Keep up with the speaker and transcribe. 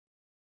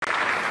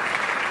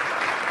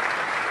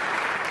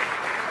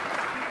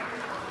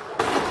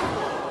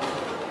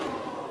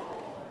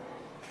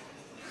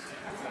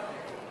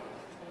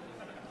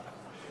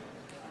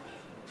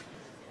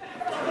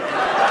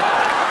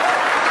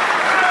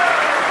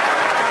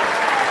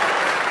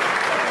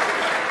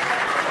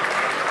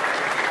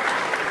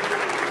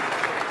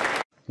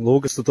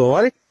Lūkas, tu to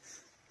vari?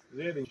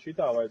 Ziediņš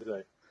šitā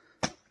vajadzēja.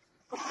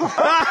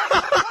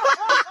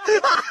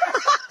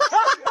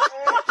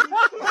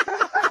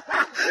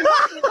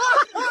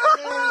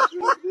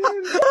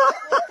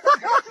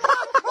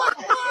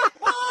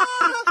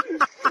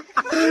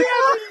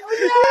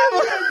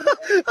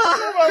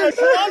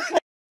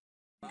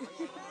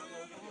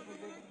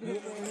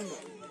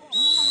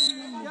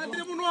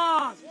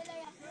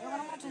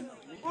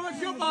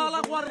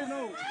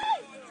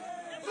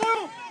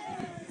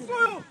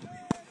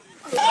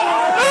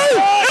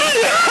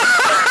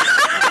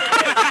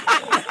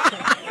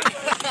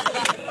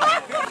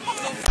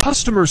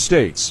 Customer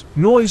states,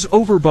 noise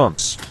over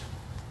bumps.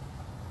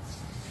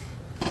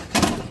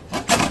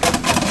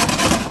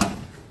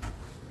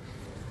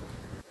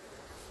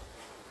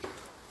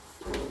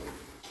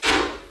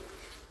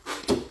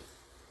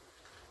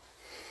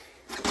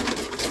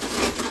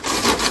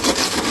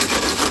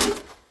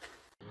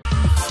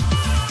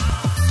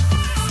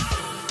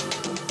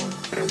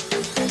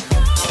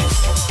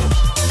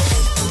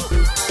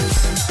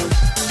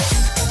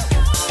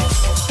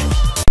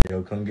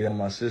 Yo, come get on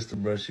my sister,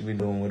 bro. She be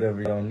doing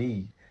whatever y'all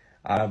need.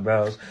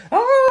 Eyebrows.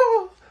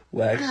 Oh!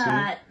 Waxing.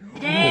 God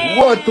damn.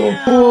 What the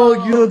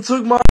fuck? You done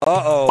took my...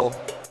 Uh-oh.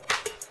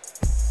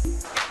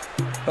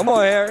 Come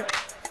on, Harry.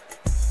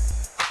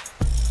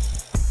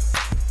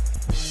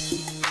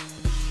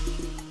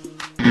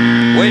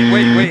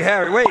 Wait,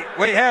 Harry.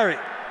 Wait, Harry.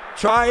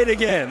 Try it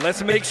again.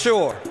 Let's make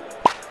sure.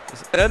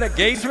 Is that an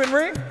engagement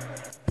ring?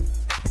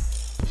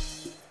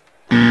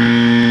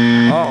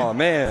 Oh,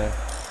 man.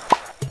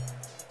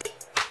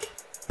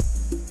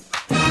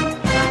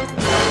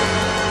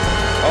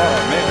 Oh,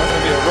 man, that's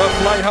gonna be a rough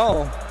flight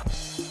home.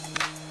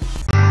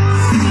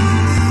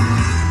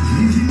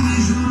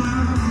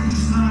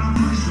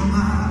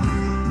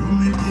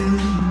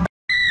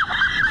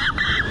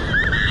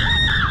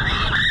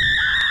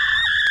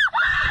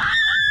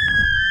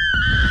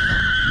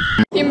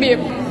 Kimbi.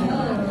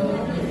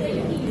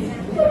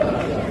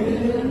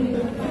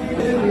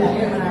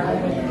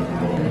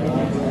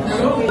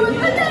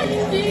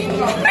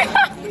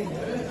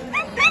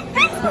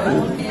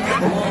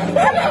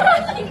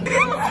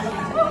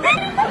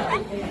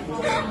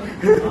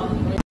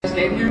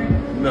 Stayed here?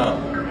 No.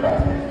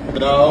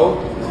 No.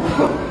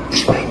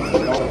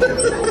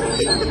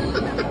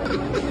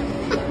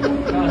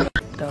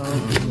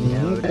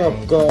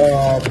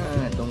 Cọp.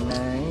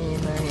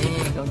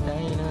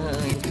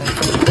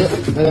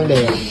 Nó đang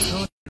đèn.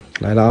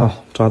来了啊，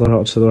抓多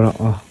少吃多少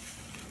啊。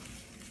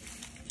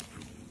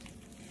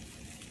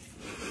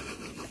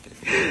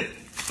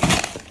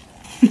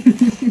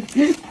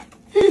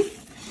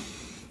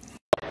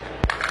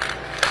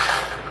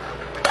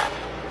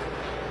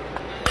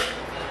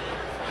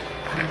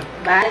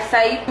Vai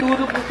sair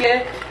tudo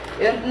porque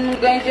eu não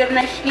ganho dinheiro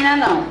na esquina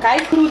não. Cai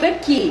tudo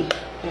aqui.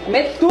 Vou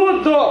comer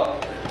tudo.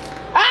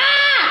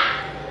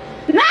 Ah!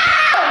 Não!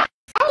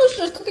 I was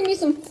just cooking me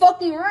some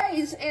fucking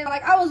rice and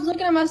like I was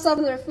looking at myself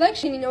in the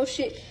reflection, you know,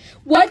 shit.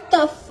 What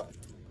the f...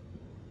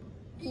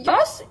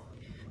 Y'all see...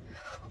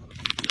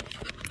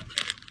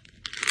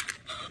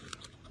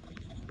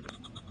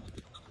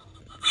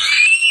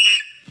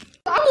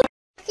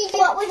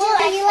 What would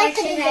you like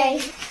for today?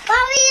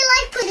 What would you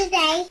like for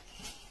today?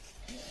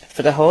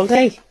 For the whole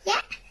day?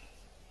 Yeah.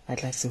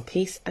 I'd like some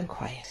peace and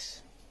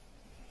quiet.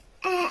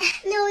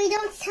 No, we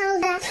don't sell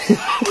that. you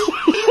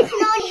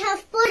can only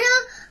have butter.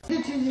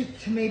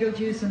 Tomato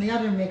juice and the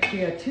other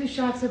mixture, 2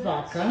 shots of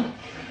vodka.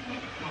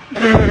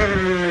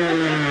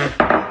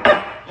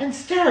 And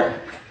stir.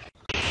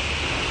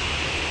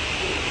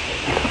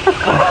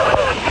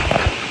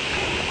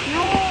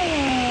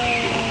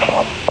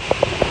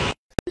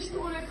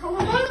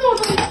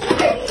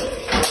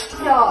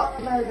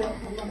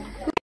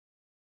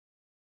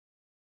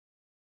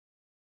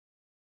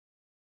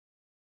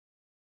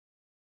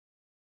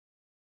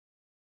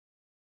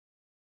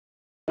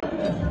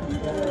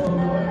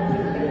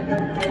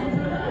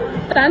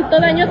 Tanto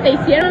daño te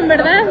hicieron,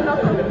 ¿verdad?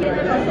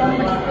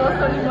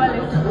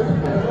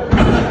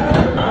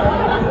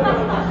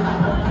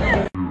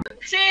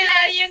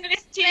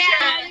 English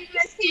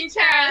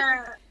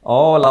teacher.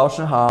 Oh, 老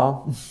师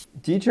好.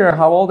 Teacher,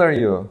 how old are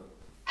you?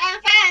 I'm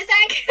fine,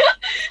 thank you.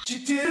 You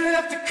didn't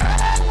have to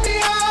cut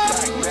me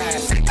off.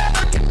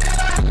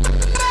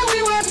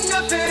 We were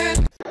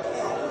nothing.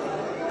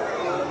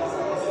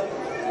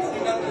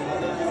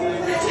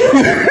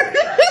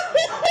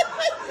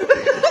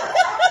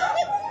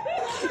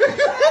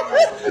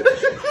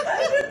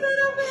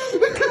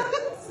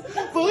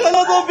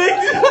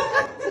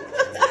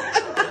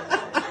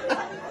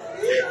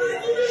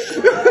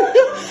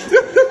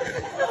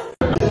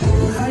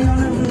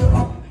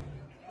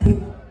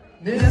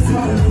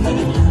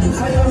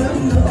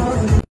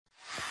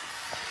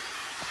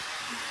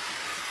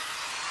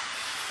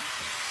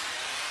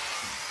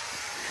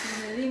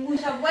 Di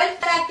mucha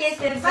vuelta que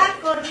se va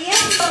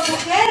corriendo,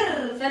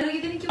 mujer. ¿Sabes lo que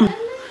tienes que ponerle?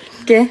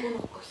 ¿Qué?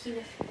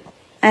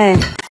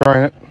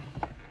 Try it.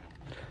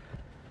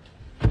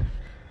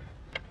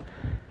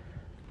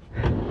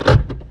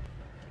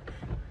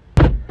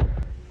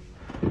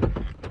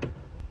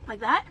 Like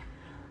that?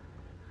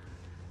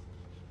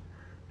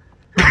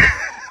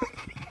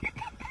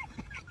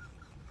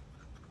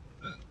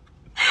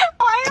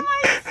 Why am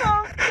I so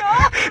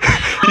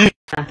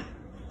dumb?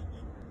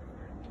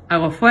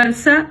 Hago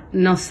fuerza,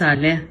 no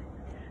sale.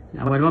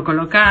 La vuelvo a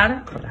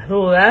colocar por las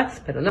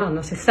dudas, pero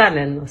no se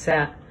salen. O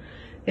sea,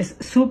 es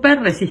súper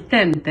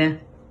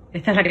resistente.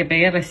 Esta es la que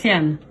pegué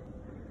recién.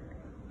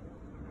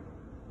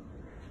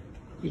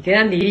 Y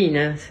quedan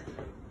divinas.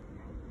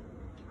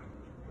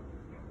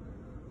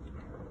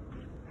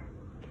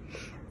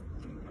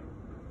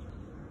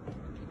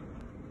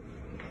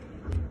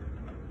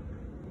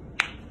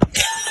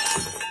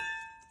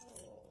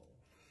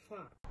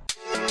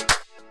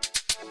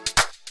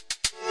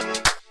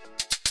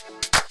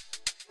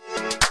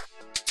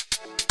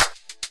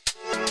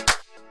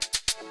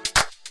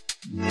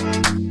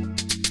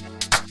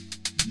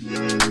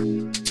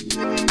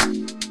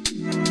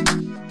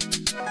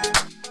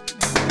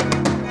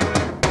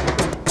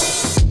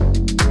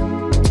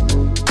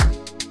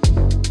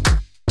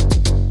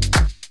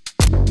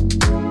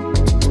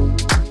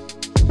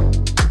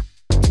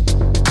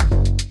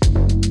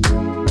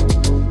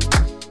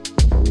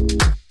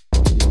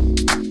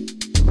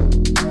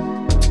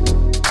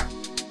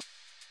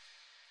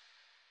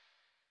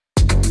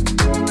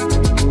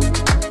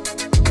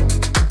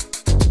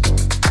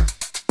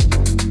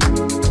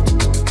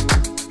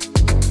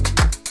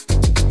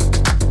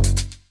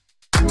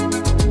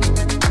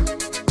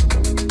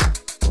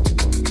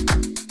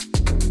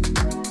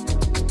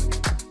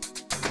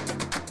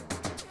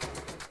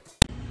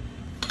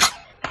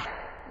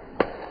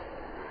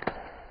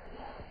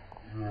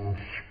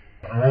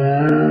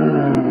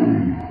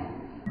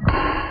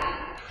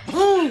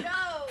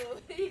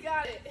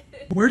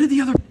 Where did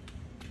the other...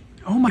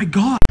 Oh my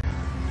god.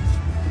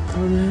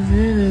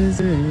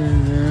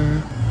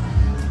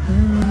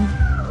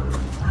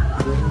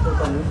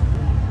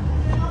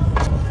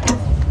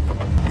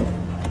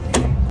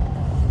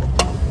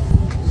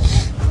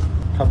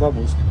 Acabou a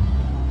música.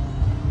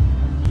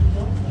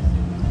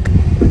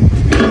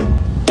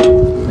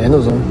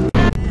 Menos um.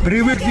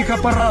 Привыкни к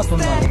аппарату,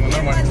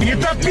 нормально. Не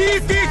топи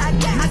ты!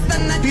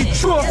 Ты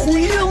чё,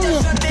 охуел?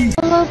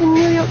 I love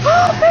New York.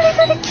 Oh,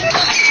 really cute.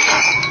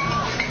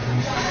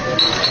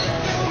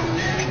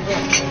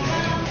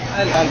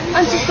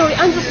 I'm so sorry.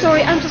 I'm so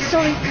sorry. I'm so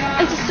sorry.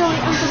 I'm so sorry.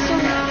 I'm so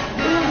sorry.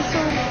 I'm really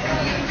sorry.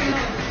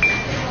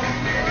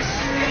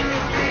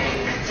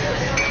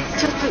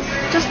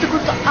 Just to go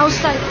to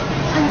outside.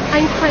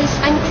 I'm crazy.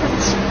 I'm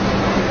crazy.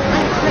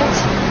 I'm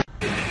crazy.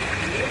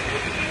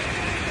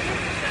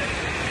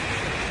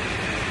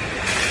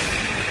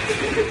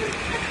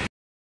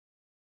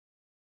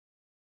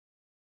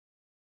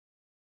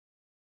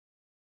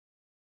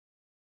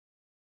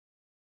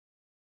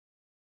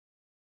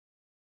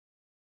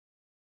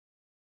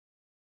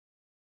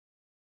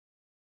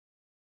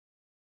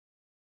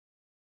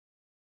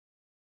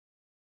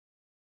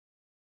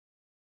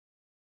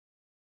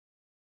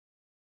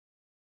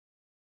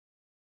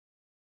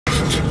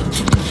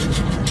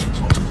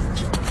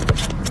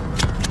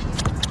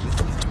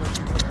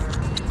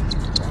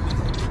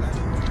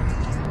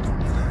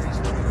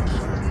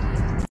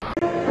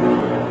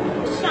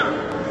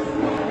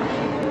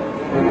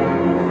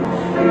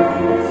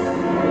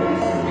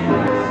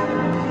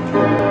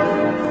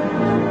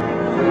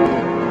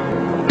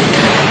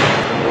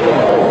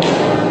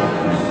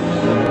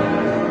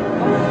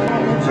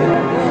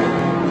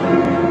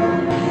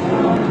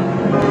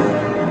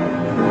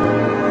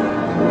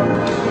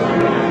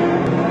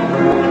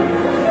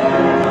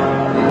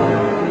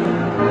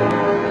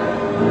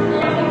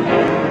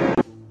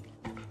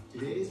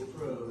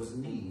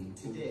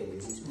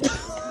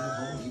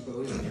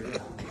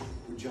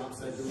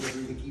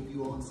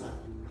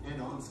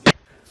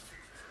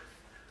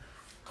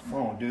 Come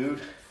on,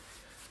 dude.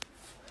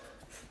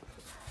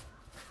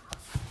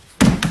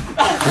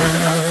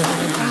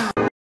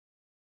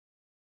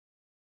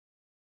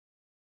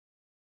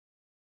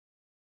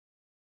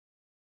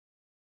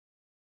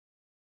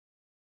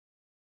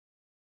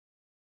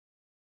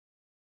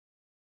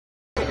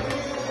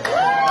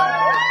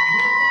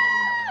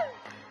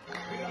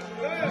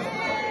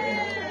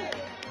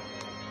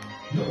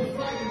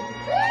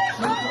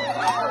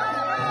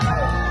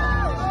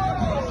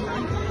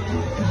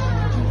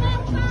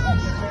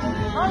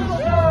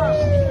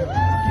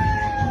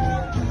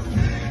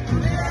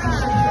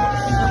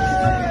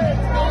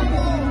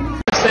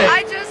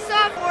 I just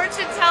saw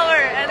Fortune Teller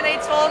and they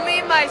told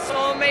me my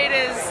soulmate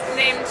is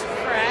named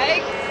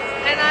Craig,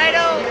 and I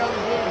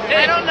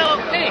don't know.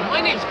 Hey,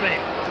 my name's Craig.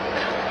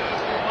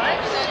 What?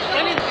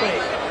 My name's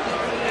Craig.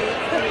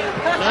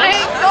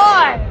 Thank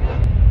God.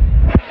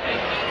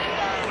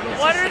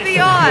 What are the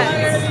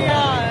odds?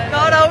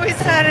 God always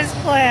had his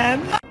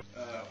plan.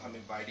 I'm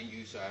inviting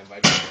you, so I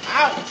invite you.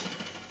 Ouch!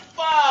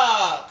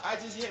 Fuck! I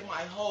just hit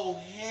my whole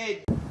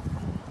head.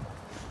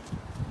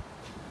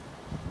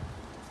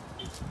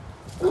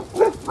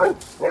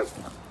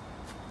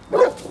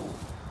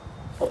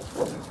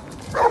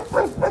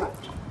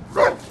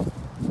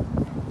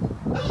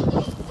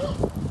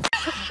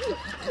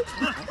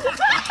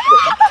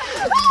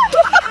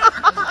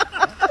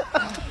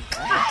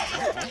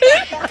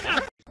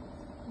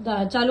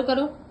 चालू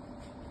करो,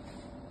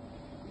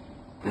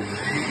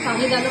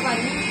 पानी डालो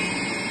पानी।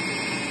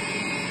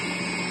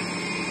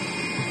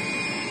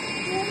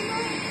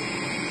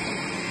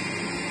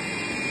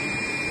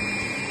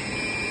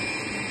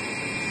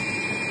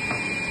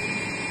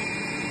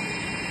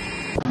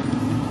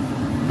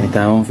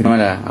 Está un fino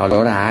a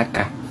olor a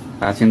aca.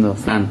 Está haciendo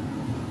flan.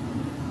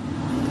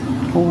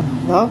 1,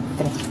 2,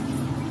 3.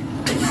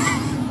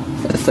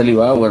 Está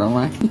libado, bueno,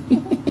 más.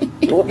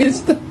 ¿Cómo que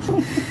está?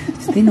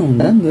 Se está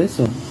inundando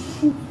eso.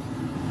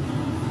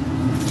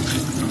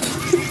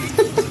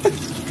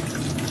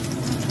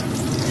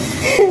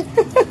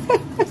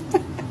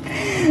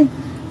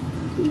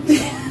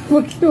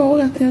 ¿Por qué lo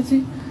ahogaste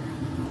así?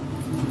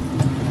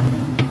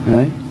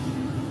 ¿Ay?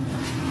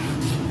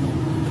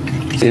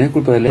 Si no es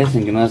culpa del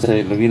Essen que no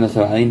hace lo bien a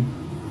Sabadín.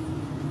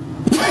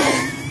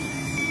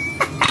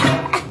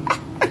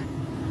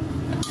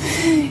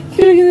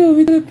 Quiero que te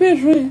vomito de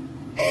perro,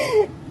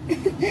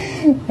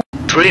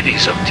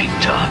 Greetings of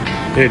TikTok.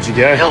 How'd you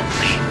go? Help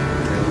me.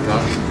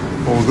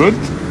 All good?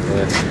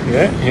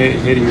 Yeah.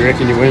 How do you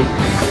reckon you went?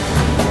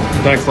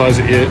 Don't close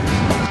it yet.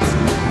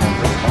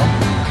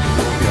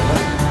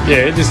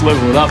 Yeah, just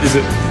level it up. Is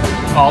it?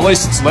 Oh, at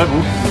least it's level.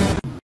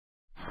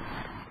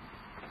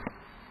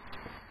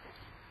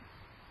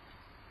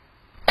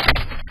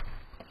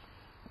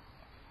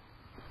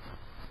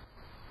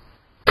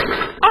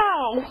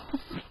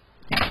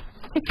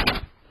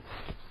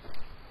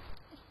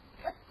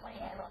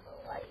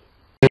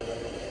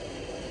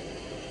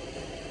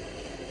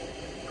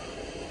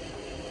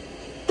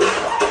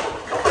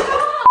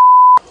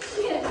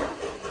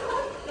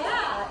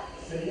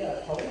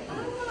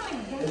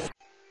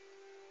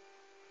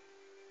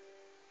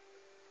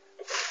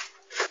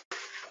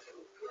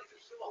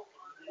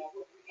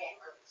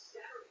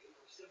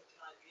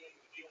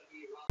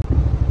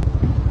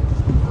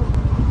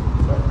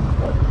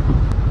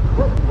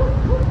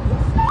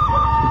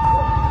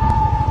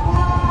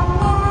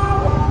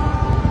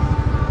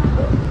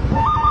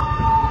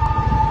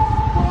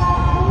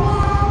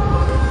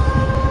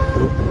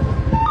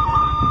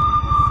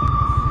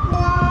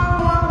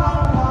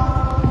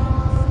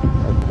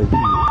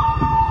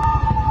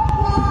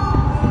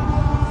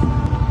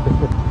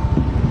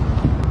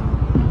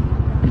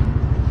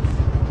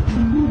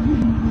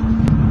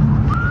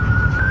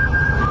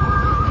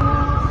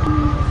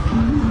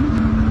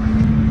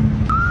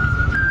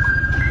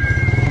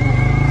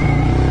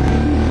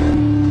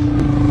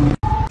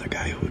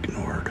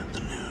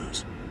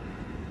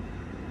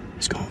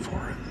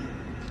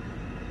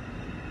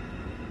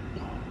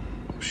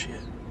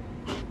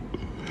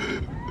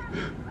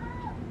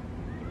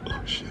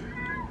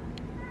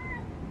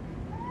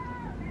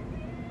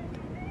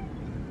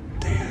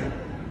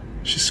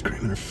 She's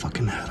screaming her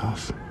fucking head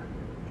off.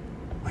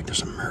 Like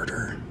there's a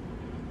murder.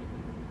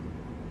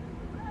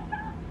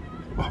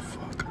 Oh,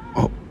 fuck.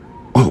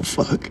 Oh,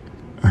 fuck.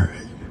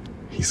 Alright.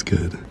 He's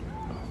good.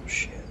 Oh,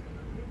 shit.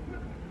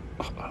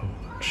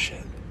 Oh,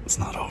 shit. It's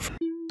not over.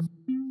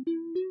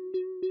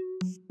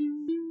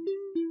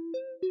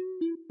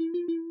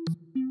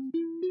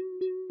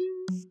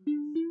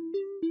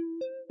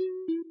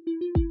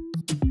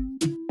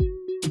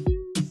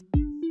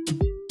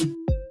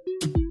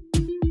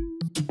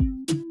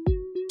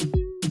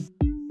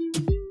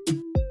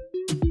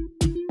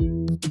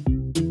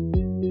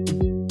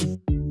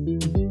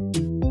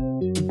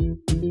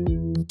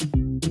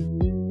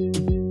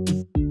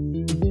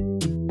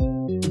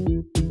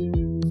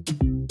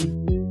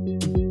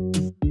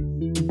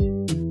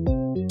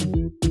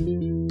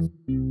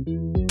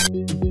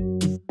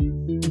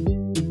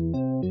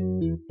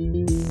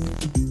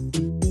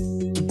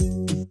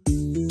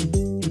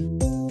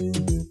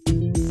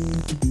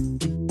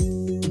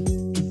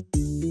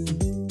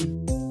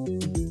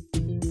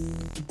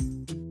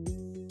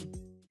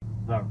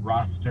 The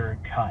roster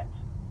cut.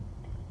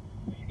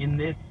 In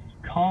this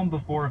calm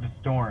before the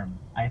storm,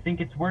 I think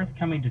it's worth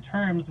coming to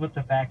terms with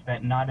the fact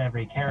that not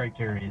every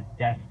character is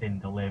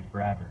destined to live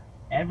forever.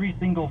 Every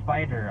single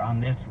fighter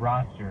on this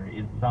roster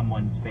is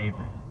someone's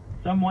favorite.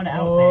 Someone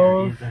out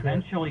there is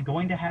eventually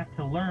going to have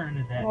to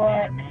learn that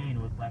their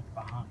main was left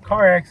behind.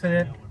 Car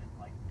accident.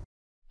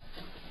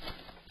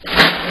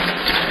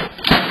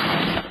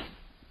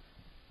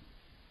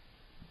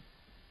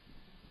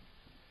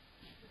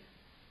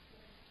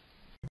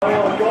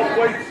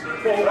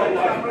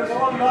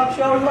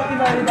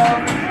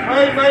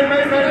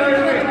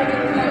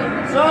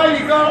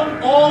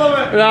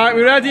 Right,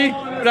 we ready?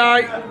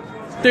 Right,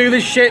 do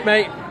this shit,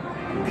 mate.